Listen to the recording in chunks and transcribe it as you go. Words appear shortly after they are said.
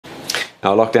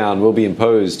Now, lockdown will be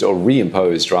imposed, or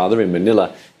reimposed rather, in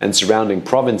Manila and surrounding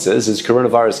provinces as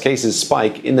coronavirus cases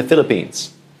spike in the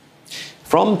Philippines.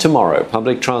 From tomorrow,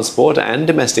 public transport and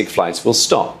domestic flights will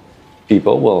stop.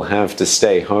 People will have to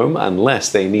stay home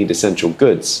unless they need essential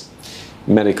goods.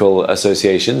 Medical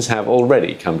associations have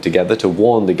already come together to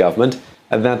warn the government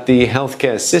that the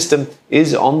healthcare system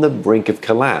is on the brink of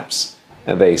collapse.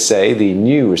 They say the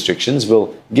new restrictions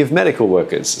will give medical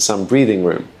workers some breathing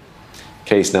room.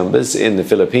 Case numbers in the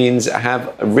Philippines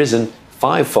have risen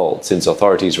fivefold since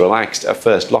authorities relaxed a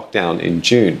first lockdown in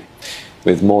June.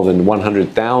 With more than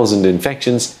 100,000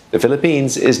 infections, the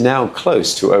Philippines is now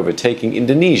close to overtaking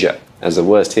Indonesia as the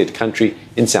worst-hit country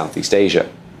in Southeast Asia.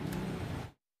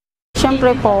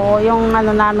 Siyempre po, yung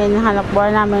namin, hanap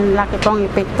buhay namin, laki pong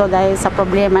epekto dahil sa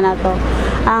problema na to.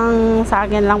 Ang sa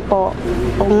akin lang po,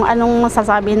 kung anong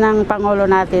masasabi ng Pangulo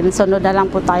natin, sunod na lang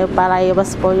po tayo para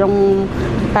iwas po yung,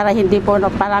 para hindi po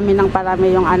parami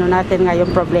yung natin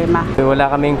ngayong problema.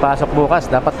 Wala kaming pasok bukas,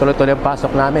 dapat tuloy-tuloy ang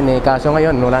pasok namin. Kaso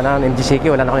ngayon, wala na ng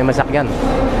MGCQ, wala na kami masakyan.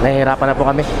 Nahihirapan na po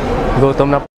kami, gutom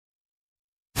na po.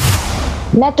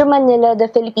 Metro Manila, the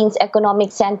Philippines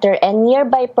Economic Center, and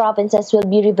nearby provinces will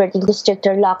be reverting to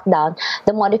stricter lockdown,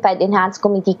 the modified enhanced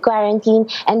community quarantine,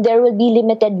 and there will be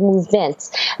limited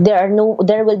movements. There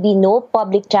will be no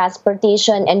public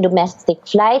transportation and domestic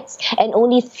flights, and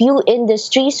only few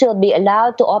industries will be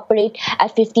allowed to operate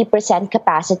at 50%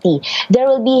 capacity.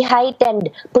 There will be heightened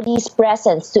police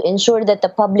presence to ensure that the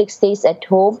public stays at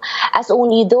home, as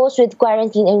only those with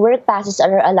quarantine and work passes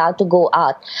are allowed to go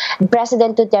out.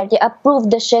 President Duterte approved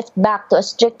the shift back to a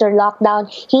stricter lockdown,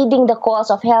 heeding the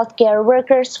calls of healthcare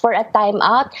workers for a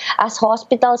timeout as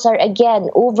hospitals are again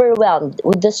overwhelmed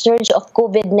with the surge of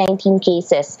COVID-19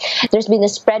 cases. There's been a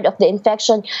spread of the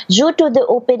infection due to the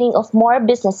opening of more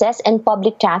businesses and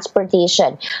public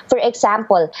transportation. For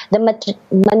example, the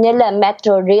Manila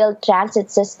Metro Rail Transit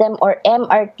System, or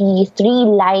MRT 3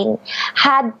 line,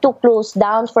 had to close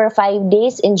down for 5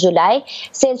 days in July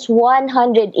since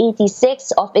 186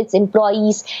 of its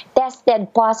employees tested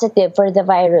positive for the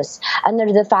virus.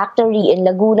 Another factory in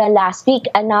Laguna last week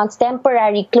announced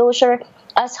temporary closure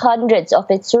as hundreds of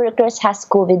its workers has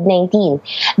COVID-19.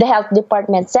 The health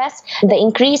department says the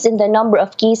increase in the number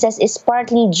of cases is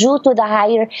partly due to the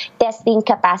higher testing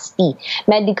capacity.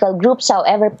 Medical groups,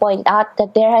 however, point out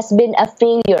that there has been a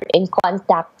failure in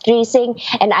contact tracing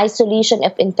and isolation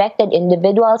of infected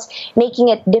individuals, making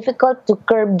it difficult to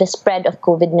curb the spread of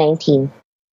COVID-19.